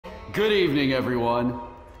Good evening, everyone.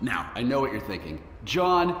 Now, I know what you're thinking.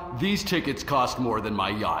 John, these tickets cost more than my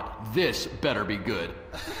yacht. This better be good.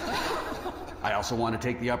 I also want to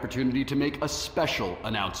take the opportunity to make a special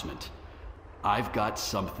announcement. I've got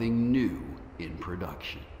something new in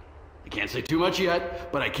production. I can't say too much yet,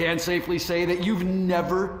 but I can safely say that you've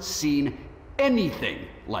never seen anything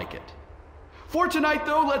like it. For tonight,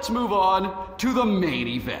 though, let's move on to the main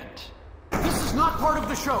event. This is not part of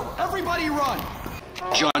the show. Everybody run!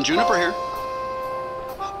 John, Juniper here.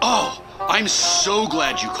 Oh, I'm so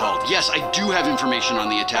glad you called. Yes, I do have information on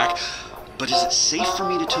the attack, but is it safe for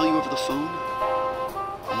me to tell you over the phone?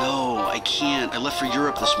 No, I can't. I left for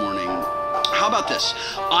Europe this morning. How about this?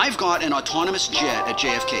 I've got an autonomous jet at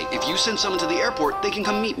JFK. If you send someone to the airport, they can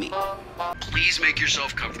come meet me. Please make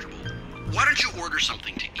yourself comfortable. Why don't you order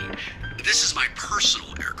something to eat? This is my personal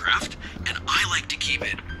aircraft, and I like to keep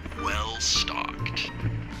it well stocked.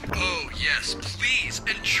 Oh, yes, please,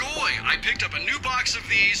 enjoy! I picked up a new box of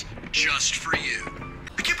these just for you.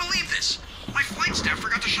 I can't believe this. My flight staff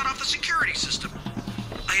forgot to shut off the security system.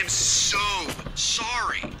 I am so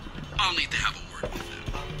sorry. I'll need to have a word with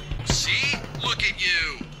them. See? Look at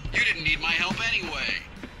you. You didn't need my help anyway.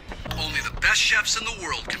 Only the best chefs in the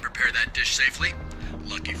world can prepare that dish safely.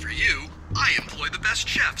 Lucky for you, I employ the best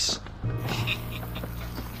chefs.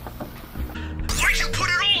 Why'd you put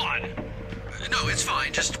it on? No, it's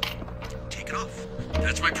fine. Just take it off.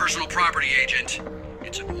 That's my personal property, Agent.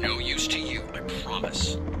 It's of no use to you, I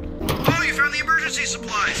promise. Oh, you found the emergency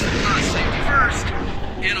supplies. Safety first.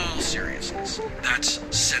 In all seriousness, that's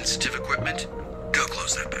sensitive equipment. Go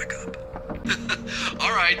close that back up.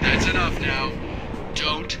 All right, that's enough now.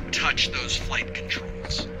 Don't touch those flight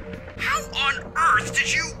controls. How on earth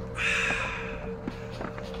did you...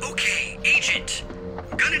 Okay, Agent.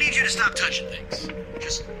 I'm gonna need you to stop touching things.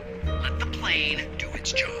 Just let the plane do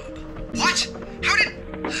its job. What? How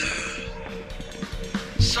did...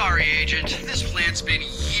 Sorry, Agent. This plan's been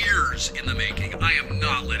years in the making. I am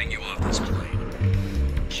not letting you off this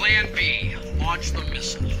plane. Plan B, launch the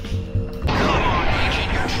missile. Come on,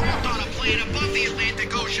 Agent. You're trapped on a plane above the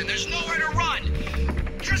Atlantic Ocean. There's nowhere to run.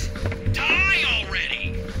 Just die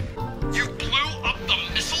already. You blew up the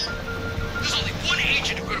missile? There's only one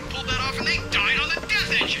agent who could have pulled that off, and they died on the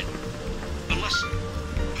death engine. Unless...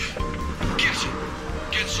 Gibson,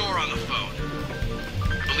 get Zor on the phone.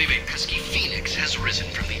 I believe a pesky phoenix has risen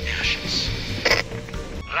from the ashes.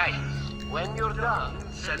 Right. When you're done,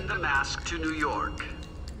 Send the mask to New York.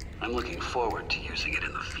 I'm looking forward to using it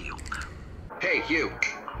in the field. Hey, you.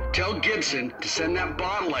 Tell Gibson to send that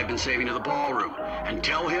bottle I've been saving to the ballroom. And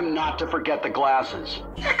tell him not to forget the glasses.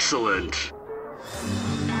 Excellent.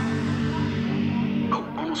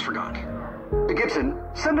 Oh, almost forgot. Gibson,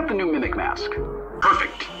 send up the new mimic mask.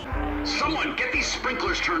 Perfect. Someone get these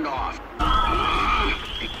sprinklers turned off.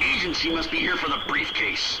 The agency must be here for the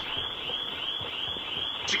briefcase.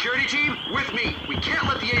 Security team, with me. We can't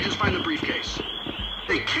let the agents find the briefcase.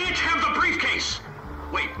 They can't have the briefcase!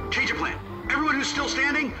 Wait, change of plan. Everyone who's still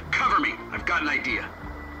standing, cover me. I've got an idea.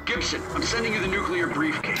 Gibson, I'm sending you the nuclear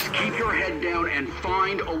briefcase. Keep your head down and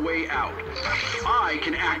find a way out. I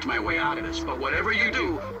can act my way out of this, but whatever you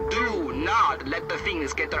do, do not let the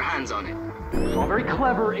things get their hands on it. It's all very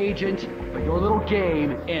clever, Agent, but your little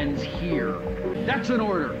game ends here. That's an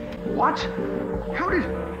order. What? How did...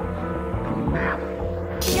 The map.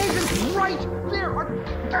 The agent's right there.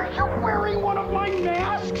 Are you wearing one of my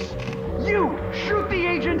masks? You, shoot the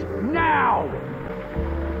agent now!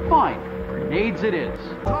 Fine, grenades it is.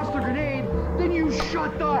 Toss the grenade, then you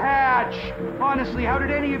shut the hatch! Honestly, how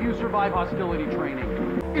did any of you survive hostility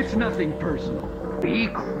training? It's nothing personal. Be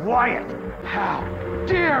quiet! How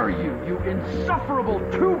dare you, you insufferable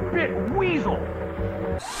two-bit weasel!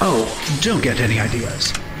 Oh, don't get any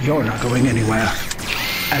ideas. You're not going anywhere.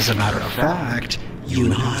 As a matter of fact, you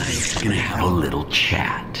and I are gonna have a little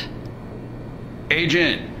chat.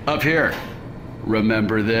 Agent, up here.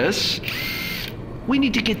 Remember this? We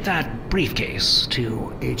need to get that briefcase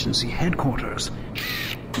to agency headquarters.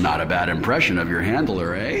 Not a bad impression of your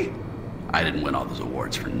handler, eh? I didn't win all those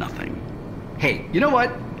awards for nothing. Hey, you know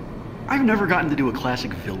what? I've never gotten to do a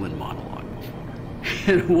classic villain monologue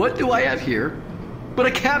before. And what do I have here but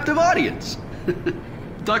a captive audience?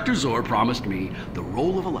 Dr. Zor promised me the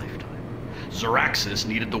role of a lifetime. Zoraxis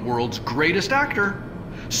needed the world's greatest actor.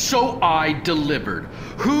 So I delivered.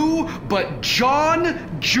 Who but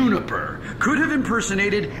John Juniper could have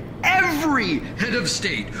impersonated every head of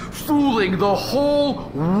state, fooling the whole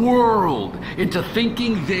world into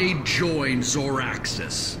thinking they'd join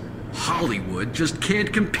Zoraxis. Hollywood just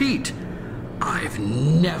can't compete. I've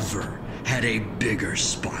never had a bigger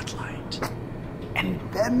spotlight. And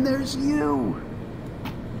then there's you.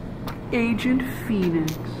 Agent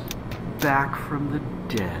Phoenix, back from the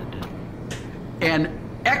dead. An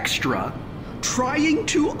extra trying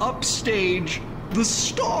to upstage the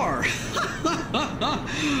star.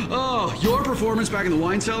 Oh, your performance back in the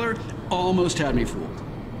wine cellar almost had me fooled.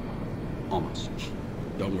 Almost.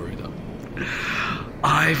 Don't worry, though.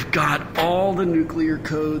 I've got all the nuclear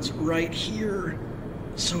codes right here.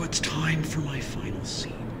 So it's time for my final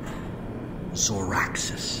scene.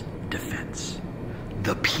 Zoraxis defense.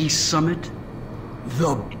 The peace summit.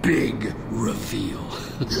 The big reveal.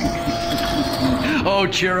 Oh,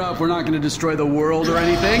 cheer up. We're not going to destroy the world or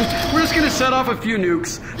anything. We're just going to set off a few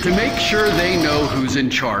nukes to make sure they know who's in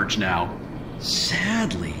charge now.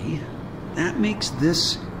 Sadly, that makes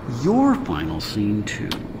this your final scene, too.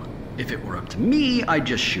 If it were up to me, I'd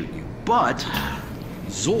just shoot you. But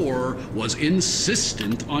Zor was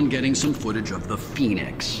insistent on getting some footage of the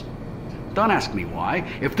Phoenix. Don't ask me why.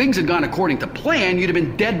 If things had gone according to plan, you'd have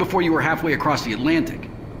been dead before you were halfway across the Atlantic.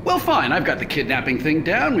 Well, fine, I've got the kidnapping thing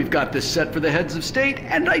down, we've got this set for the heads of state,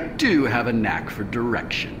 and I do have a knack for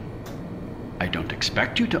direction. I don't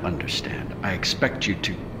expect you to understand. I expect you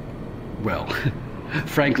to... well,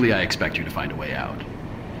 frankly, I expect you to find a way out.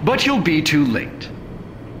 But you'll be too late.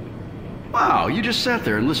 Wow, you just sat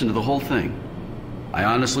there and listened to the whole thing. I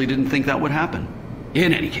honestly didn't think that would happen.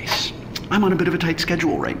 In any case, I'm on a bit of a tight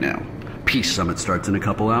schedule right now. Peace Summit starts in a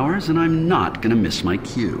couple hours, and I'm not gonna miss my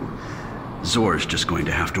cue. Zor's just going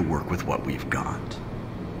to have to work with what we've got.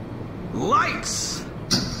 Lights!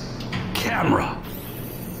 Camera!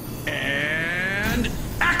 And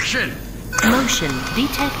action! Motion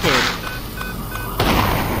detected.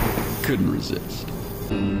 Couldn't resist.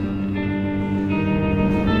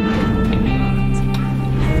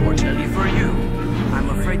 Fortunately for you, I'm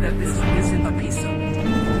afraid that this isn't a peace summit.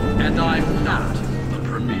 And I'm not the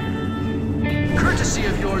premier. Courtesy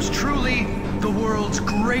of yours truly, the world's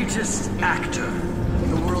greatest actor.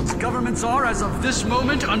 The world's governments are, as of this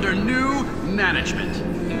moment, under new management.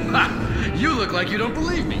 Ha! You look like you don't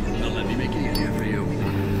believe me. Now let me make it easier for you.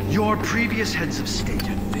 Your previous heads of state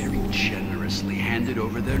have very generously handed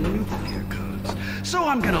over their nuclear codes. So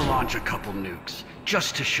I'm gonna launch a couple nukes,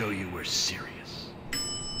 just to show you we're serious.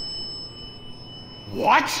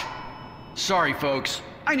 What? Sorry, folks.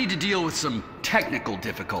 I need to deal with some technical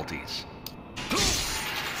difficulties.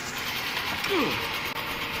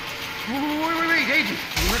 Wait, Agent.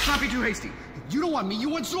 Let's not be too hasty. You don't want me, you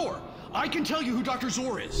want Zor. I can tell you who Dr.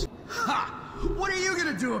 Zor is. Ha! What are you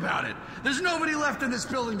gonna do about it? There's nobody left in this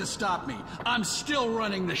building to stop me. I'm still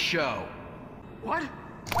running the show. What?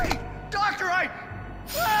 Wait, Doctor,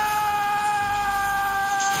 Ah!